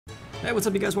Hey, what's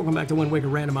up, you guys? Welcome back to Wind Waker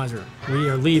Randomizer. We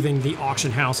are leaving the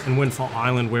auction house in Windfall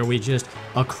Island where we just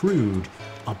accrued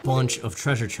a bunch of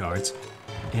treasure charts.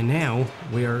 And now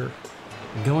we are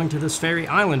going to this fairy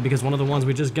island because one of the ones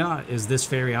we just got is this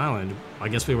fairy island. I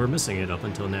guess we were missing it up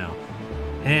until now.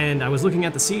 And I was looking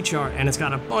at the sea chart and it's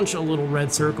got a bunch of little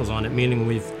red circles on it, meaning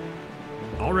we've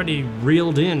already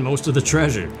reeled in most of the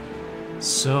treasure.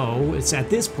 So it's at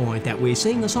this point that we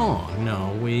sing a song.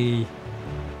 No, we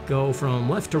go from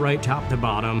left to right, top to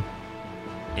bottom,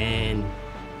 and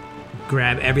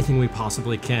grab everything we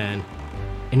possibly can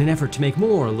in an effort to make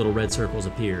more little red circles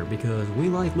appear, because we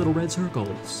like little red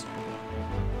circles.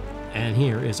 And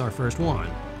here is our first one.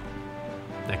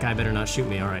 That guy better not shoot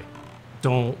me, alright.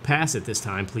 Don't pass it this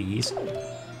time, please.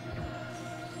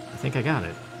 I think I got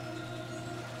it.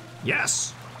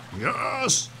 Yes!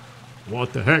 Yes!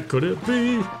 What the heck could it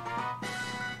be?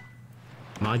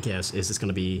 My guess is it's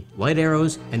gonna be light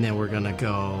arrows, and then we're gonna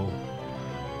go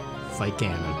fight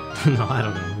Ganon. No, I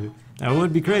don't know. That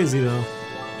would be crazy, though.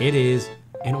 It is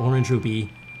an orange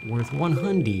rupee worth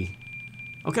 100.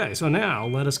 Okay, so now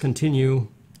let us continue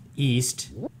east.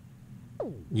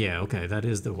 Yeah, okay, that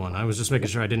is the one. I was just making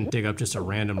sure I didn't dig up just a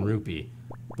random rupee.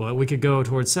 But we could go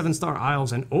towards 7-Star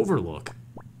Isles and Overlook,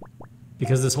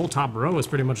 because this whole top row is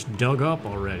pretty much dug up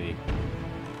already.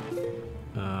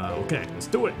 Okay, let's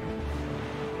do it.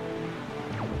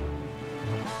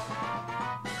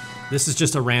 This is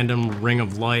just a random ring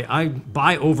of light.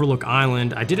 By Overlook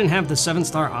Island, I didn't have the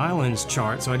 7-Star Islands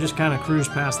chart, so I just kind of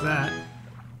cruised past that.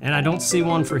 And I don't see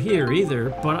one for here either,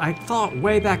 but I thought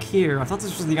way back here, I thought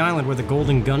this was the island where the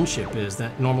golden gunship is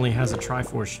that normally has a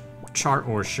Triforce chart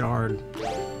or shard.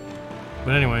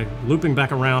 But anyway, looping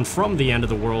back around from the end of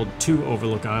the world to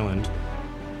Overlook Island.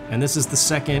 And this is the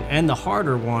second and the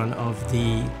harder one of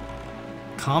the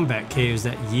combat caves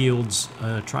that yields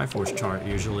a Triforce chart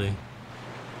usually.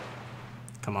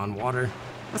 Come on, water.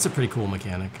 That's a pretty cool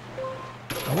mechanic.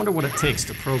 I wonder what it takes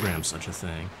to program such a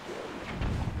thing.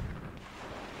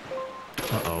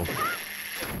 Uh-oh.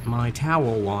 My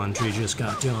towel laundry just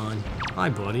got done. Hi,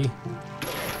 buddy.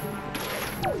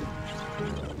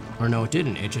 Or no, it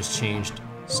didn't. It just changed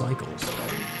cycles.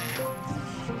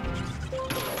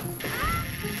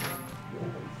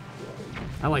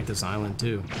 I like this island,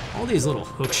 too. All these little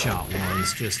hookshot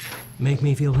ones just make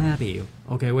me feel happy.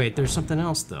 Okay, wait, there's something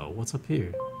else, though. What's up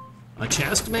here? A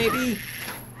chest, maybe?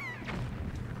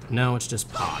 No, it's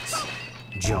just pots.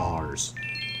 Jars.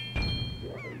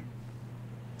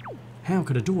 How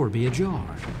could a door be a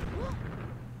jar?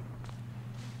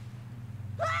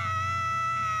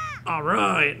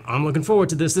 Alright, I'm looking forward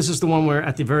to this. This is the one where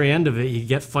at the very end of it you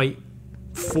get fight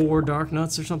 4 dark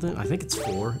nuts or something. I think it's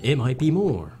 4. It might be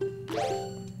more.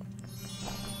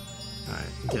 Alright,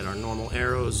 get our normal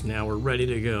arrows. Now we're ready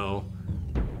to go.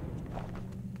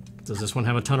 Does this one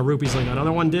have a ton of rupees like that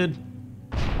other one did?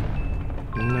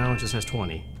 No, it just has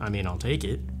 20. I mean, I'll take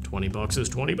it. 20 bucks is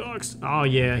 20 bucks. Oh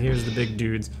yeah, here's the big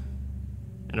dudes.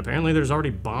 And apparently there's already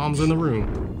bombs in the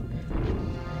room.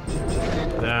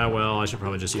 Ah, well, I should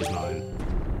probably just use mine.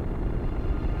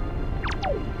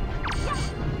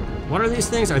 What are these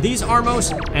things? Are these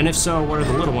Armos? And if so, what are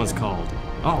the little ones called?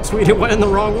 Oh, sweet, it went in the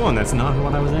wrong one. That's not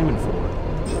what I was aiming for.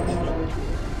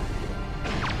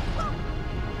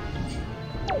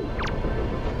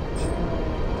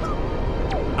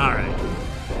 Alright.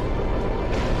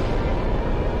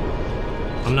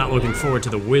 I'm not looking forward to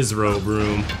the Wizrobe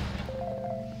room.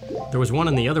 There was one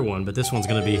in the other one, but this one's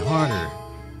gonna be harder.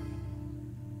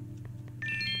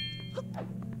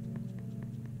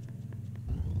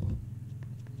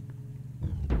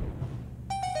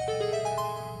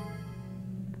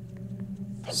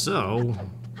 So,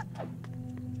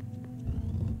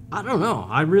 I don't know.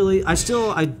 I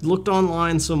looked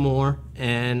online some more,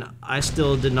 and I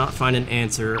still did not find an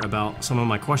answer about some of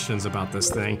my questions about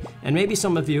this thing. And maybe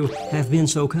some of you have been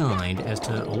so kind as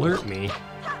to alert me.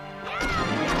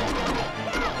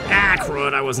 Ah,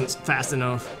 crud, I wasn't fast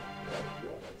enough.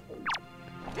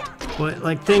 But,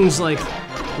 like, things like,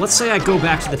 let's say I go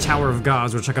back to the Tower of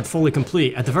Gods, which I could fully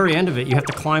complete. At the very end of it, you have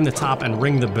to climb the top and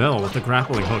ring the bell with the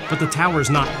grappling hook, but the tower's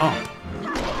not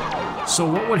up. So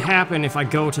what would happen if I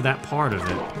go to that part of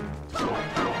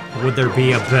it? Would there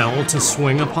be a bell to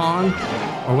swing upon?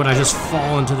 Or would I just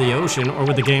fall into the ocean, or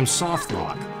would the game soft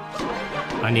lock?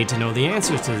 I need to know the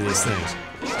answers to these things.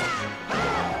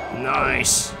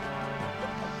 Nice.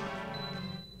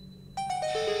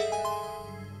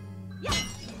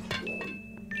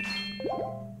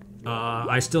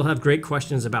 I still have great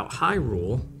questions about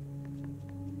Hyrule.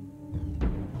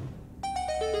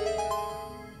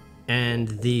 And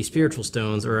the spiritual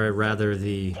stones, or rather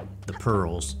the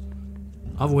pearls.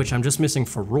 Of which I'm just missing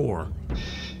Furore.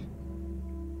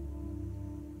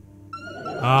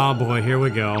 Oh boy, here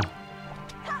we go.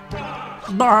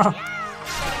 Bah!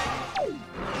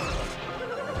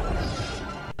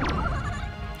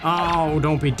 Oh,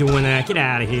 don't be doing that. Get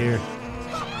out of here.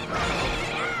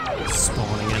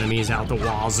 Spawning enemies out the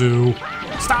wazoo.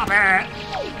 Stop it!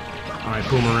 Alright,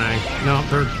 Boomerang. No,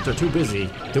 they're too busy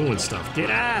doing stuff. Get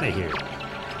out of here.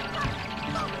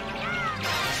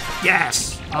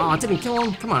 Yes! Oh, it didn't kill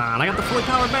him? Come on, I got the fully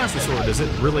powered Master Sword. Is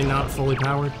it really not fully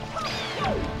powered?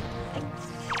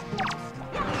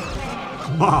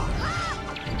 Wow.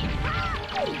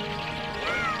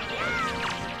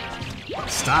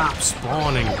 Stop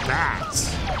spawning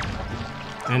bats.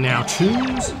 And now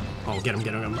choose. Oh, get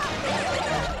him.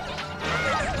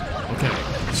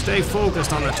 Okay, stay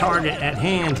focused on the target at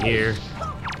hand here.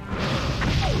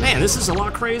 Man, this is a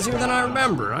lot crazier than I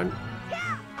remember.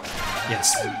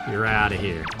 Yes, you're out of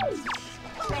here.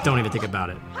 Don't even think about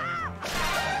it.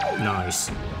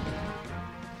 Nice.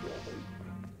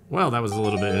 Well, that was a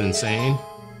little bit insane.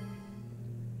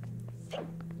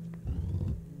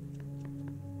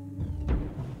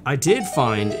 I did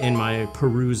find in my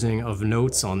perusing of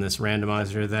notes on this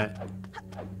randomizer that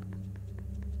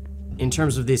in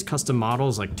terms of these custom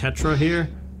models like Tetra here,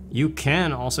 you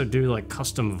can also do like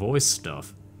custom voice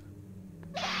stuff.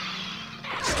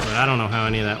 But I don't know how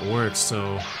any of that works,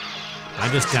 so I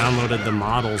just downloaded the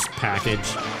models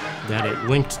package that it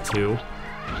linked to,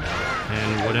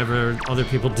 and whatever other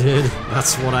people did,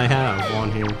 that's what I have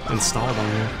on here, installed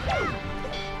on here.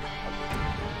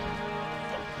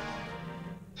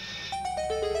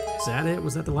 Is that it?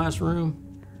 Was that the last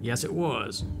room? Yes, it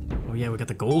was. Oh yeah, we got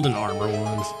the golden armor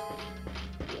ones.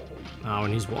 Oh,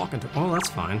 and he's walking to... Oh, that's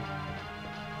fine.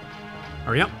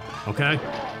 Hurry up. Okay.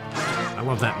 I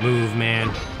love that move, man.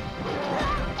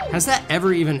 Has that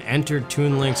ever even entered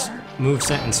Toon Link's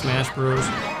moveset in Smash Bros?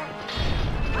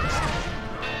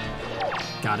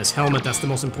 Got his helmet, that's the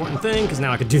most important thing, because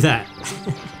now I could do that.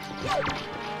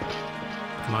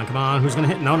 Come on, who's gonna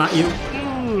hit? No, not you.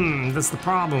 That's the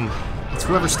problem. It's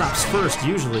whoever stops first,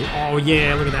 usually. Oh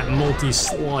yeah, look at that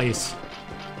multi-slice.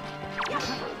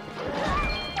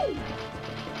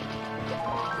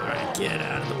 Alright, get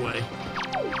out of the way.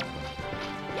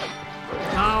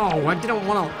 No, I didn't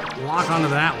want to lock onto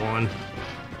that one.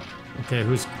 Okay,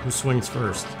 who swings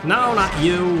first? No, not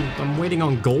you. I'm waiting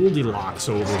on Goldilocks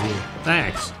over here.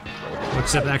 Thanks.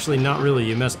 Except actually, not really.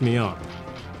 You messed me up.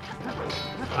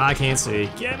 I can't see.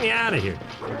 Get me out of here.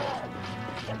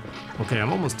 Okay,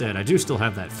 I'm almost dead. I do still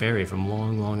have that fairy from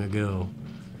long, long ago.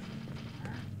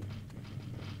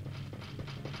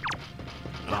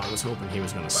 Oh, I was hoping he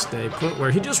was gonna stay put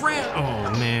where he just ran.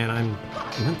 Oh man, I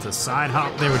meant to side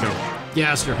hop. There we go.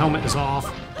 Yes, your helmet is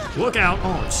off. Look out.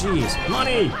 Oh, jeez.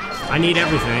 Money! I need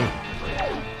everything.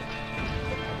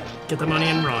 Get the money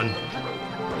and run.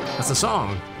 That's a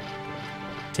song.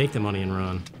 Take the money and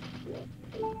run.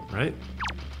 Right?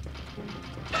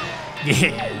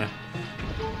 Yeah!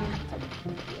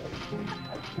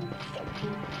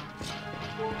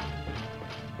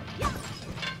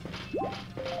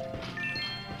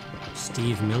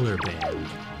 Steve Miller Band.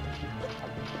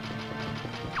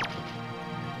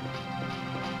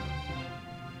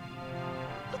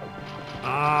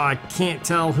 I can't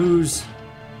tell who's...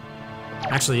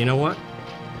 Actually, you know what?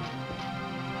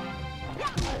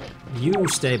 You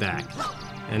stay back.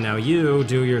 And now you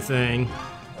do your thing.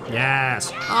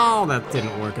 Yes! Oh, that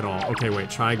didn't work at all. Okay, wait,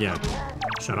 try again.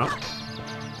 Shut up.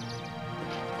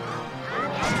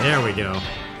 There we go.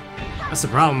 That's the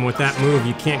problem with that move.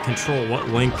 You can't control what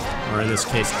Link, or in this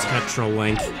case, Tetra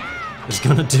Link, is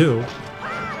gonna do.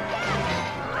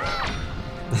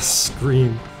 The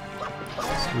scream.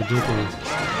 It's ridiculous.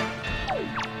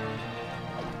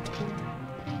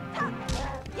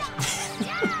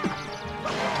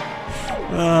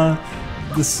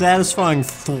 The satisfying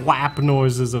thwap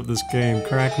noises of this game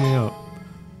crack me up.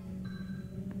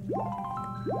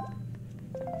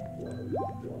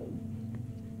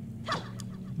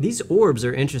 These orbs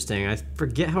are interesting. I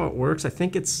forget how it works. I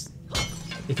think it's...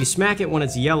 If you smack it when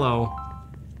it's yellow,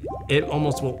 it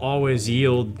almost will always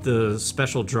yield the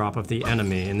special drop of the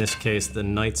enemy. In this case, the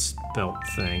Knight's Belt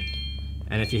thing.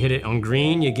 And if you hit it on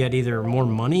green, you get either more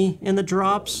money in the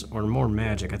drops or more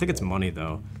magic. I think it's money,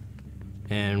 though.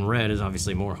 And red is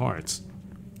obviously more hearts.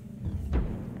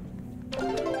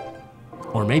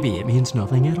 Or maybe it means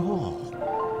nothing at all.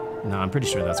 No, I'm pretty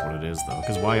sure that's what it is, though,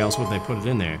 because why else would they put it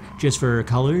in there? Just for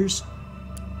colors?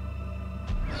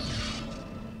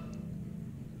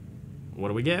 What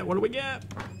do we get? What do we get?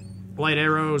 Light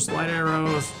arrows, light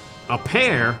arrows. A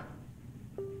pear?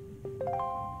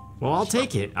 Well, I'll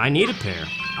take it. I need a pear.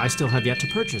 I still have yet to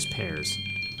purchase pears.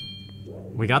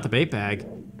 We got the bait bag,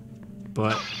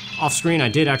 but off screen I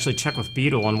did actually check with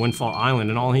Beetle on Windfall Island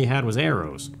and all he had was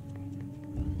arrows.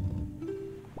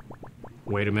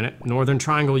 Wait a minute, Northern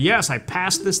Triangle, yes, I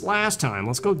passed this last time.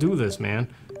 Let's go do this,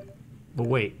 man. But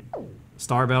wait,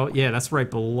 Starbelt, yeah, that's right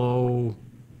below.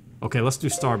 Okay, let's do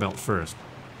Starbelt first.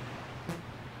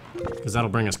 Because that'll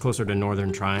bring us closer to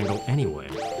Northern Triangle anyway.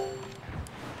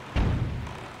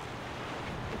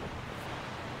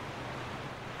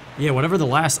 Yeah, whatever the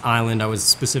last island I was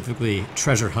specifically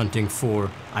treasure hunting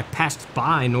for, I passed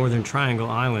by Northern Triangle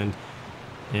Island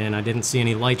and I didn't see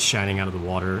any lights shining out of the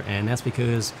water, and that's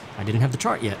because I didn't have the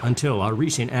chart yet until our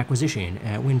recent acquisition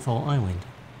at Windfall Island.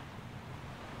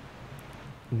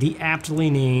 The aptly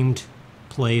named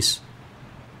place.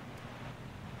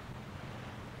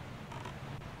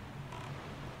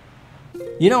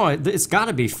 You know, it's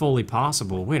gotta be fully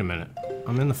possible. Wait a minute.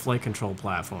 I'm in the flight control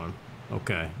platform.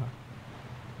 Okay.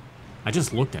 I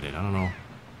just looked at it. I don't know.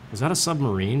 Is that a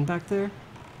submarine back there?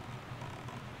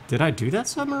 Did I do that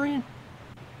submarine?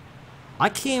 I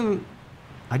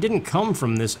didn't come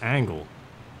from this angle.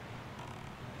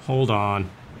 Hold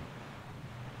on.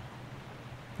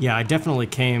 Yeah, I definitely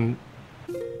came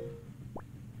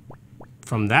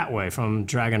from that way, from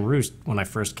Dragon Roost, when I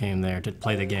first came there to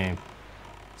play the game.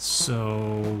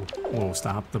 So, whoa,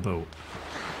 stop the boat.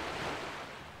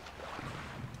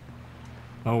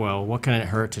 Oh well, what can it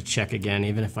hurt to check again,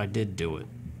 even if I did do it?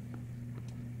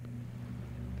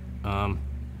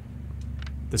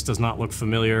 This does not look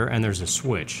familiar, and there's a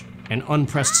switch. An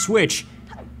unpressed switch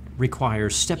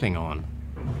requires stepping on.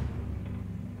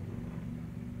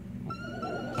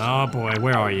 Oh boy,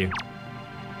 where are you?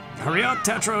 Hurry up,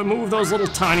 Tetra, move those little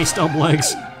tiny stub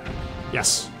legs.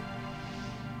 Yes.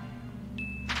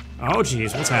 Oh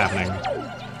geez, what's happening?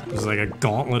 This is like a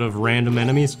gauntlet of random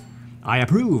enemies. I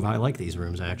approve. I like these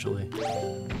rooms, actually.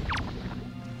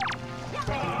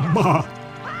 Bah.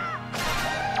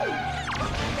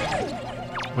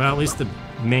 Well, at least the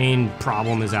main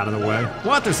problem is out of the way.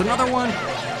 What? There's another one?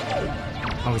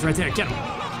 Oh, he's right there. Get him.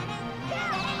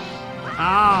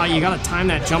 Ah, you gotta time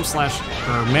that jump slash,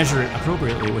 or measure it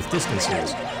appropriately with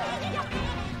distances.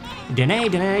 Danae,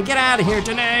 get out of here,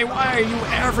 Danae! Why are you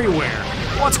everywhere?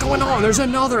 What's going on? There's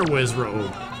another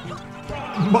Wizrobe.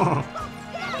 Bah.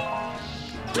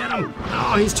 Get him!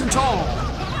 Oh, he's too tall!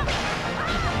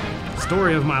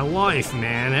 Story of my life,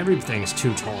 man. Everything's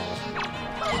too tall.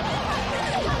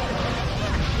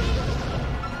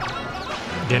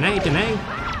 Danae?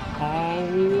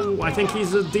 Oh, I think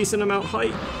he's a decent amount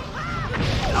height.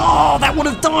 Oh, that would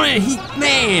have done it!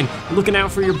 Man, looking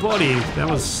out for your buddy. That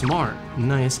was smart.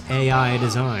 Nice AI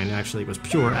design. Actually, it was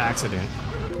pure accident.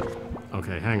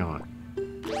 Okay, hang on.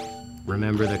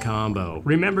 Remember the combo.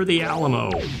 Remember the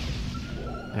Alamo.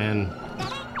 And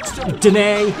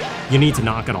Danae, you need to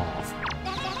knock it off.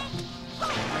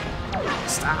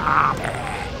 Stop it.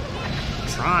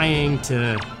 Trying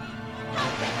to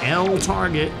L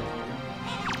target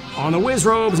on the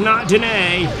Wizrobes, not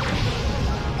Danae.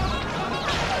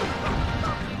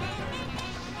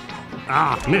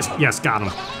 Ah, missed. Yes, got him.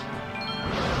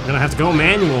 I'm gonna have to go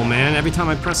manual, man. Every time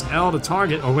I press L to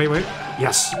target. Oh, wait.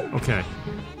 Yes. Okay.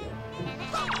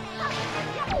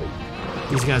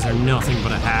 These guys are nothing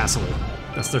but a hassle.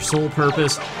 That's their sole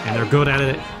purpose, and they're good at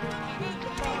it.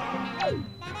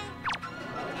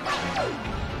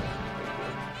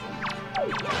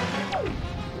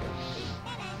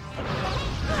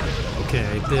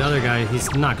 Okay, the other guy, he's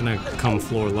not gonna come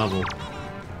floor level.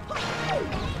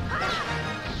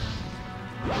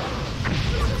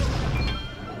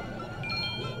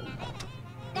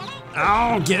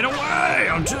 Oh, get away!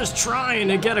 I'm just trying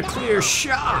to get a clear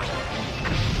shot.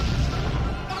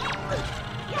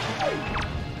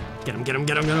 Get him.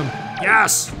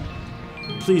 Yes!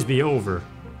 Please be over.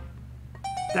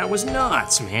 That was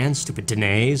nuts, man. Stupid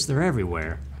Danaes, they're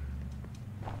everywhere.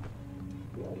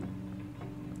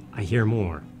 I hear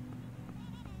more.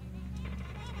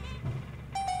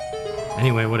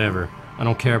 Anyway, whatever. I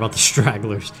don't care about the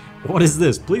stragglers. What is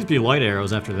this? Please be light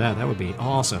arrows after that. That would be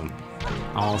awesome.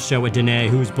 I'll show a Danae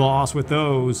who's boss with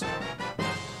those.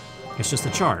 It's just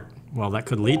a chart. Well, that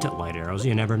could lead to light arrows.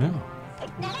 You never know.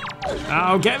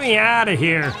 Oh, get me out of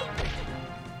here!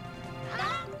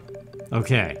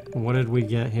 Okay, what did we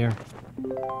get here?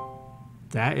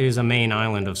 That is a main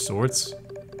island of sorts.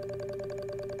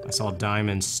 I saw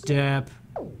Diamond Step.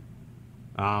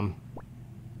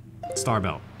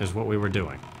 Starbelt is what we were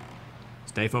doing.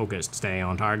 Stay focused, stay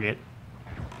on target.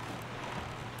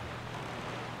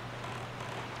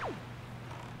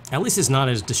 At least it's not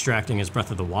as distracting as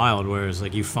Breath of the Wild, whereas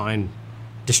like you find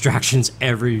distractions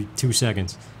every 2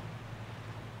 seconds.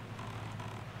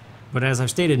 But as I've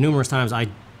stated numerous times, I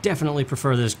definitely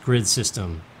prefer this grid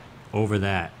system over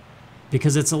that.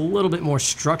 Because it's a little bit more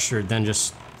structured than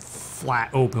just flat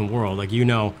open world. Like, you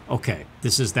know, okay,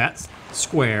 this is that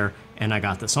square, and I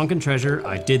got the sunken treasure,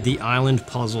 I did the island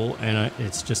puzzle, and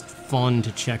it's just fun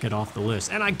to check it off the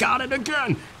list. And I got it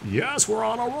again! Yes, we're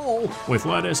on a roll with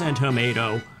lettuce and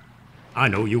tomato. I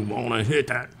know you wanna hit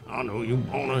that. I know you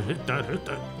wanna hit that, hit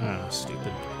that. Ah,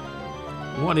 stupid.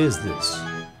 What is this?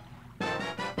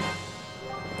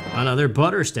 Another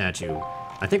butter statue.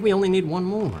 I think we only need one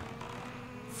more.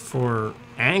 For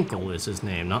Ankle is his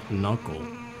name, not Knuckle.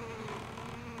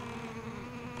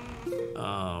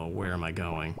 Where am I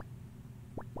going?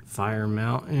 Fire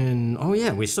Mountain. Oh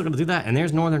yeah, we still gotta do that. And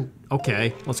there's Northern.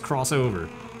 Okay, let's cross over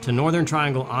to Northern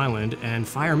Triangle Island and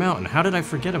Fire Mountain. How did I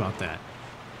forget about that?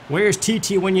 Where's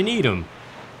TT when you need him?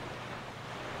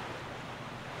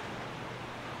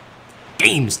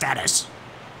 Game status.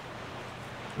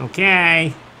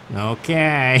 Okay.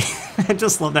 Okay. I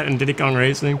just love that in Diddy Kong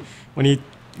Racing when you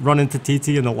run into TT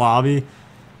in the lobby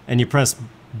and you press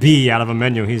B out of a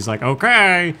menu. He's like,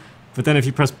 okay. But then if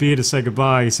you press B to say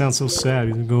goodbye, he sounds so sad.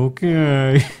 He's like,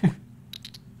 okay.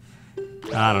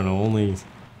 I don't know, only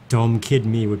dumb kid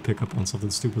me would pick up on something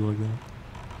stupid like that.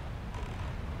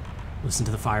 Listen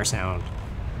to the fire sound.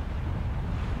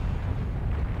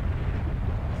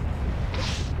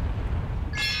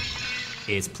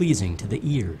 It's pleasing to the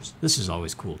ears. This is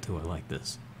always cool too, I like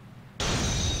this.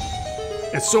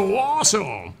 It's so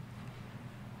awesome!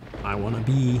 I want to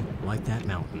be like that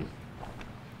mountain.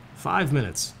 5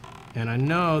 minutes. And I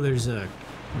know there's a,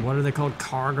 what are they called,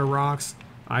 cargo rocks?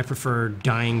 I prefer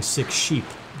dying sick sheep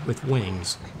with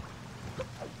wings.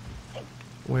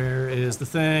 Where is the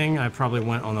thing? I probably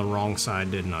went on the wrong side,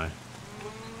 didn't I?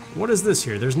 What is this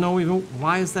here? There's no even,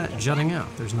 why is that jutting out?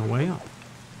 There's no way up.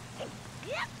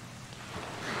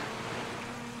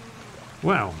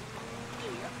 Well,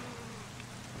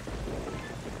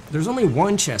 there's only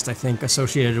one chest, I think,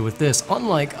 associated with this,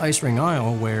 unlike Ice Ring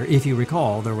Isle, where, if you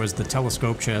recall, there was the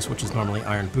telescope chest, which is normally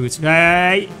iron boots.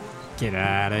 Hey! Get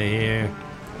out of here.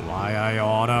 Why I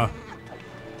oughta.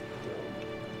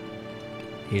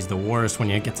 He's the worst when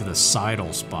you get to the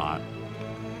sidle spot.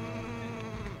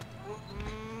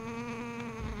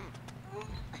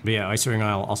 But yeah, Ice Ring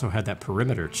Isle also had that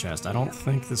perimeter chest. I don't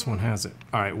think this one has it.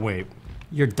 Alright, wait.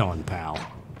 You're done, pal.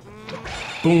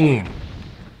 Boom!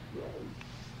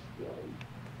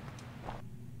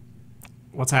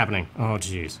 What's happening? Oh,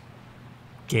 jeez.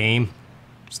 Game,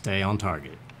 stay on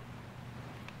target.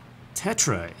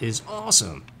 Tetra is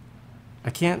awesome.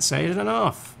 I can't say it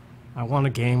enough. I want a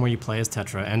game where you play as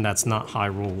Tetra, and that's not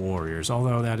Hyrule Warriors,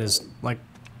 although that is, like,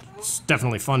 it's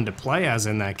definitely fun to play as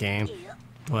in that game,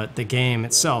 but the game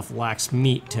itself lacks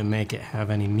meat to make it have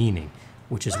any meaning,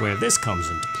 which is where this comes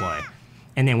into play.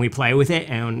 And then we play with it,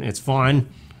 and it's fun.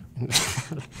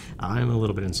 I'm a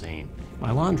little bit insane.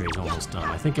 My laundry's almost done.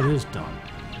 I think it is done.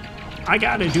 I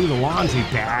gotta do the laundry,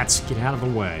 bats. Get out of the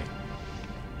way.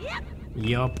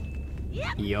 Yup.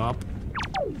 Yup.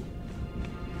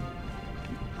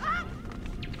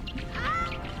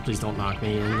 Please don't knock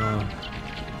me in the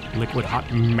liquid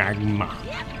hot magma.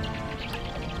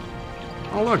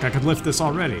 Oh look, I could lift this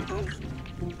already.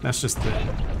 That's just the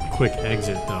quick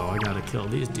exit though. I gotta kill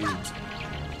these dudes.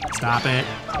 Stop it.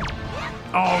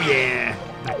 Oh yeah!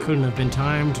 That couldn't have been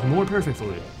timed more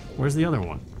perfectly. Where's the other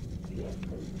one?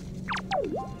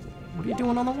 What are you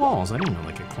doing on the walls? I didn't know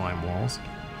they could climb walls.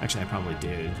 Actually, I probably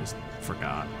did, just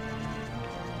forgot.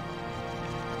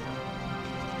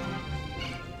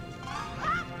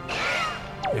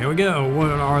 Here we go. What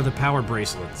are the power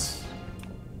bracelets?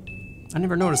 I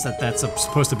never noticed that that's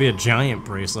supposed to be a giant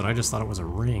bracelet. I just thought it was a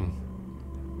ring.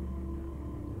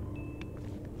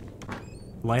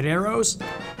 Light arrows?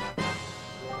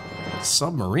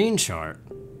 Submarine chart.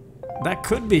 That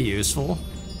could be useful,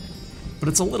 but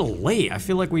it's a little late. I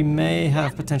feel like we may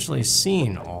have potentially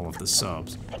seen all of the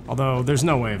subs. Although, there's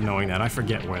no way of knowing that. I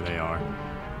forget where they are.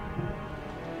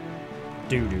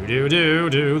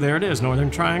 Do-do-do-do-do. There it is,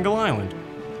 Northern Triangle Island.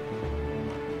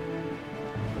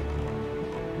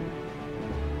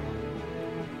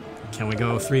 Can we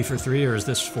go 3 for 3, or is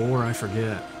this 4? I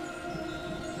forget.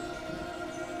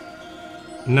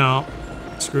 No.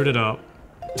 Screwed it up.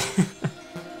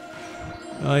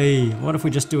 Hey, what if we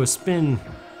just do a spin?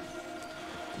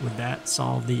 Would that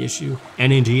solve the issue?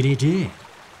 And indeed it did.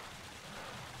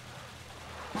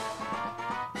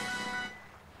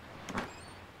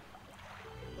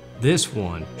 This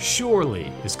one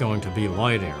surely is going to be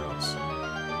light arrows.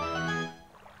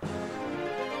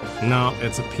 No,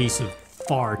 it's a piece of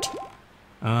fart.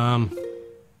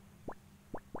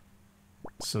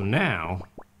 So now,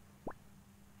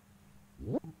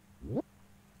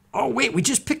 Oh, wait, we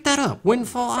just picked that up.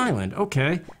 Windfall Island.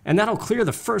 Okay. And that'll clear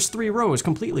the first 3 rows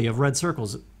completely of red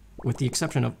circles, with the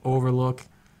exception of Overlook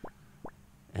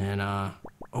and,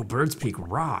 oh, Bird's Peak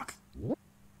Rock.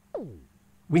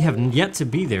 We have yet to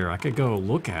be there. I could go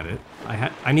look at it.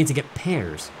 I need to get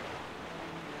pears.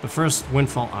 But first,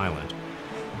 Windfall Island.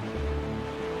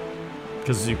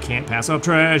 Because you can't pass up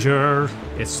treasure.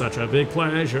 It's such a big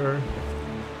pleasure.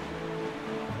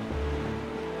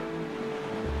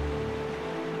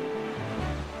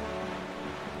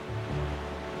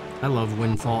 I love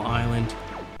Windfall Island.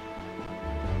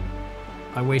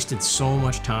 I wasted so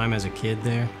much time as a kid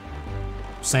there.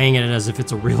 Saying it as if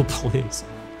it's a real place.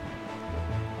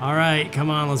 Alright, come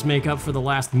on, let's make up for the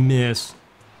last miss.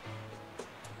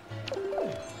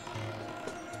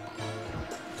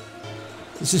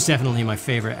 This is definitely my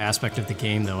favorite aspect of the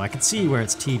game, though. I can see where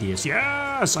it's tedious.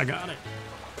 Yes, I got it.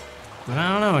 But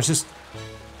I don't know, it's just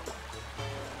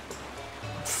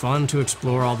fun to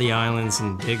explore all the islands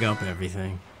and dig up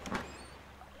everything.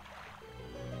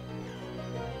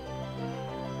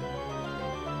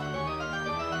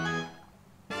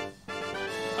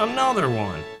 Another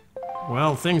one.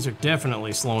 Well, things are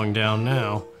definitely slowing down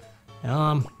now.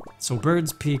 So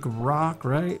Bird's Peak Rock,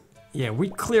 right? Yeah, we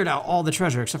cleared out all the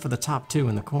treasure except for the top 2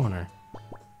 in the corner.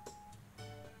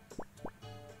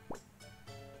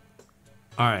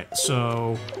 Alright,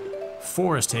 so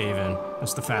Forest Haven.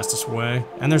 That's the fastest way.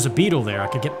 And there's a beetle there. I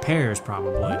could get pears,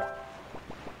 probably.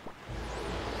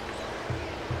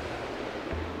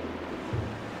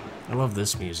 I love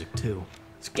this music, too.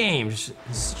 This game is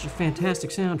such a fantastic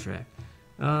soundtrack.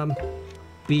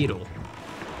 Beetle.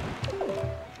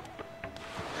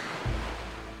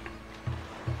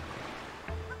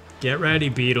 Get ready,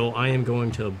 Beetle. I am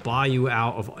going to buy you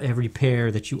out of every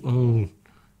pear that you own.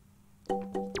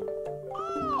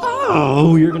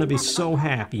 Oh, you're gonna be so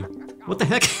happy. What the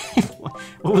heck?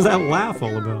 What was that laugh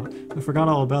all about? I forgot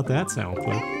all about that sound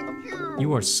clip.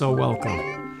 You are so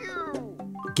welcome.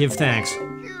 Give thanks.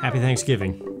 Happy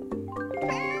Thanksgiving.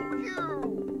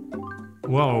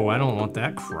 Whoa, I don't want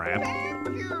that crap.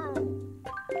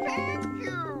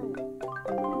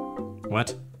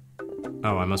 What?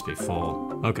 Oh, I must be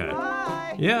full. Okay.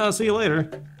 Yeah, I'll see you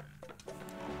later.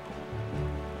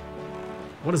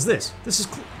 What is this? This is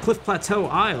Cliff Plateau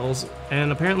Isles,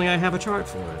 and apparently I have a chart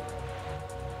for it.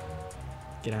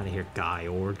 Get out of here, Guy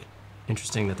Org.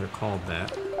 Interesting that they're called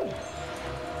that.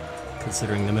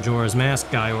 Considering the Majora's Mask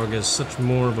Guy Org is such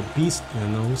more of a beast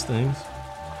than those things.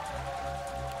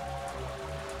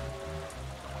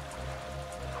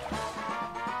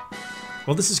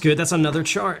 Well, this is good. That's another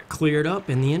chart cleared up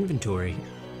in the inventory.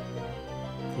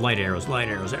 Light arrows,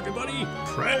 everybody!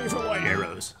 Pray for light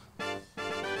arrows.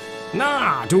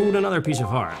 Nah, dude, another piece of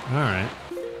heart. Alright.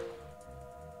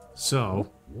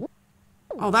 So.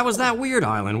 Oh, that was that weird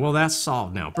island. Well, that's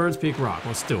solved now. Bird's Peak Rock.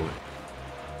 Let's do it.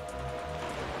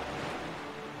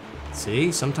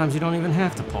 See, sometimes you don't even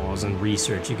have to pause and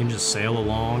research. You can just sail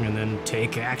along and then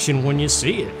take action when you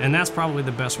see it. And that's probably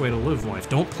the best way to live life.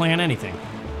 Don't plan anything.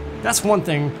 That's one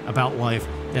thing about life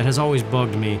that has always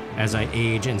bugged me as I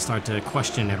age and start to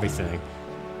question everything.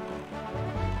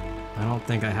 I don't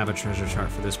think I have a treasure chart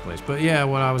for this place. But yeah,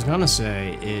 what I was gonna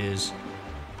say is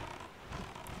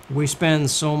we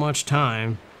spend so much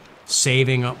time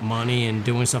saving up money and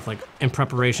doing stuff like in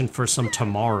preparation for some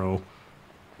tomorrow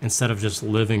instead of just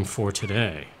living for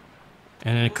today.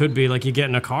 And it could be like you get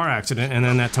in a car accident and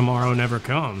then that tomorrow never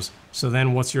comes. So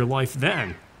then what's your life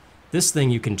then? This thing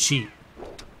you can cheat.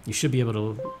 You should be able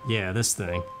to, yeah, this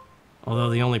thing.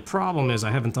 Although the only problem is I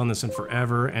haven't done this in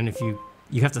forever, and if you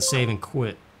have to save and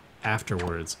quit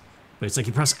afterwards. But it's like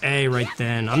you press A right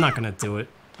then. I'm not gonna do it.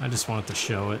 I just wanted to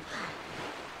show it.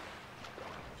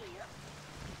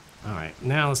 Alright,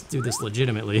 now let's do this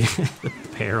legitimately. The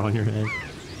pear on your head.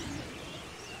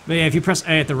 But yeah, if you press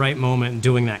A at the right moment and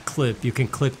doing that clip, you can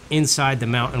clip inside the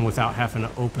mountain without having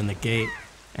to open the gate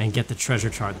and get the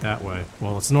treasure chart that way.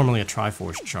 Well, it's normally a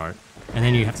Triforce chart. And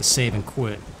then you have to save and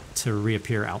quit to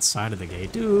reappear outside of the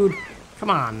gate. Dude, come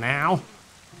on now.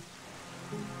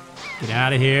 Get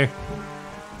out of here.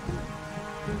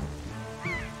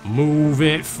 Move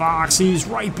it, Fox. He's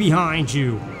right behind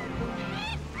you.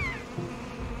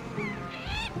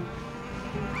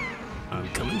 I'm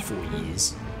coming for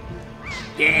yous.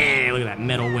 Yeah, look at that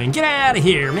metal wing. Get out of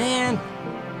here, man.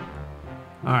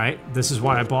 Alright, this is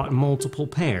why I bought multiple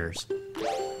pears.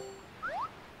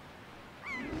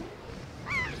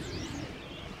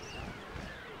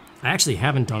 I actually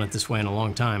haven't done it this way in a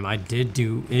long time. I did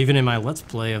do, even in my Let's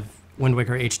Play of Wind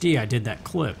Waker HD, I did that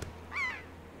clip.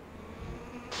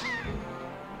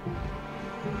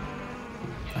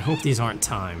 I hope these aren't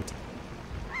timed.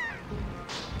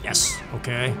 Yes,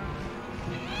 okay.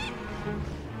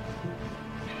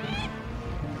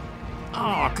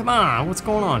 Oh, come on, what's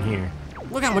going on here?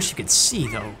 Look how much you can see,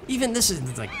 though. Even this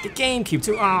is like the GameCube,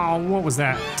 too. Oh, what was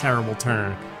that terrible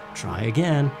turn? Try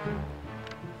again.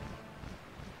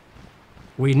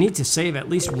 We need to save at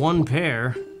least one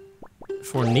pair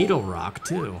for Needle Rock,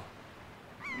 too.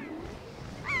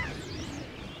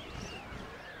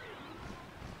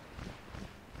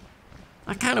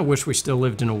 I kind of wish we still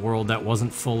lived in a world that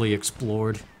wasn't fully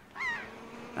explored.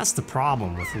 That's the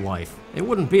problem with life. It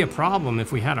wouldn't be a problem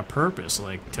if we had a purpose.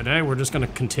 Like, today we're just gonna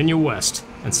continue west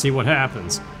and see what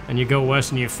happens. And you go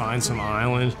west and you find some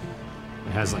island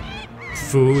that has, like,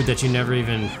 food that you never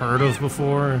even heard of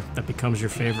before that becomes your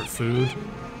favorite food.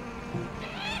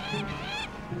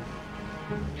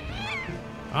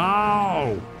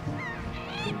 Oh!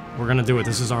 We're gonna do it.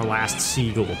 This is our last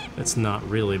seagull. It's not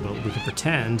really, but we can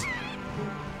pretend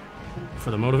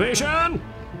for the motivation.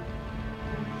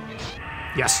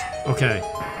 Yes, okay.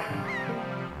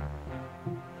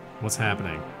 What's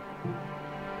happening?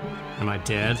 Am I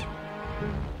dead?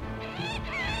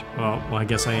 Well, I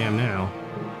guess I am now.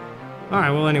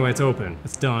 Alright, well anyway, it's open.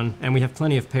 It's done. And we have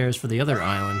plenty of pairs for the other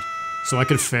island. So I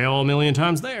could fail a million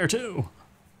times there, too.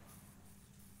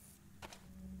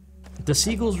 Do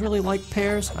seagulls really like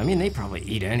pears? I mean, they probably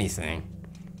eat anything.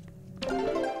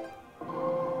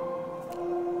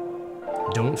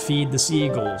 Don't feed the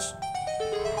seagulls.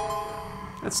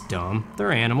 That's dumb.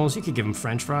 They're animals. You could give them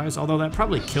French fries, although that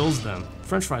probably kills them.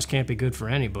 French fries can't be good for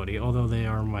anybody, although they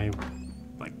are my,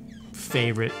 like,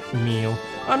 favorite meal.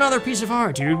 Another piece of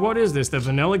art, dude. What is this? The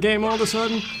vanilla game all of a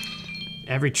sudden?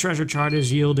 Every treasure chart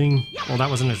is yielding... Well, that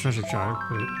wasn't a treasure chart,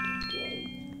 but...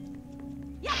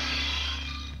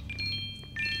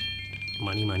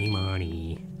 Money, money,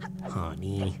 money.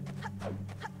 Honey.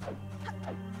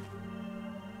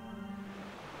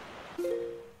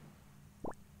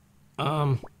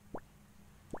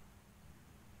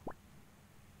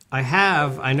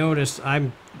 I noticed,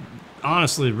 I'm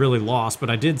honestly really lost, but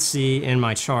I did see in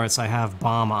my charts I have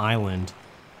Bomb Island,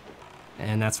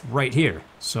 and that's right here,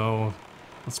 so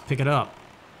let's pick it up.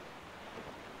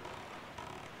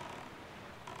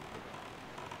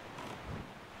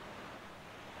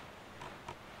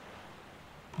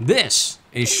 This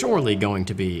is surely going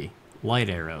to be light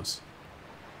arrows.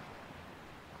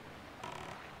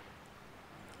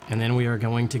 And then we are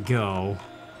going to go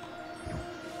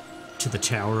to the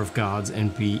Tower of Gods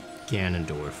and beat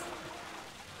Ganondorf.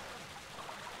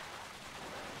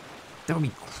 That would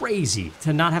be crazy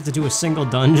to not have to do a single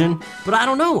dungeon. But I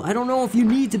don't know. I don't know if you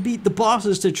need to beat the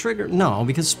bosses to trigger. No,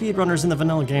 because speedrunners in the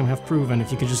vanilla game have proven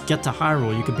if you could just get to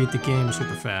Hyrule, you could beat the game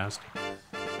super fast.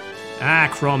 Ah,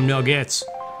 crumb nuggets.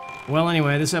 Well,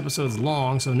 anyway, this episode's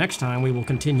long, so next time we will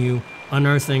continue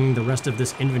unearthing the rest of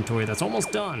this inventory that's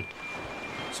almost done.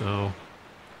 So,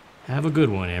 have a good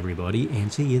one, everybody,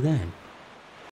 and see you then.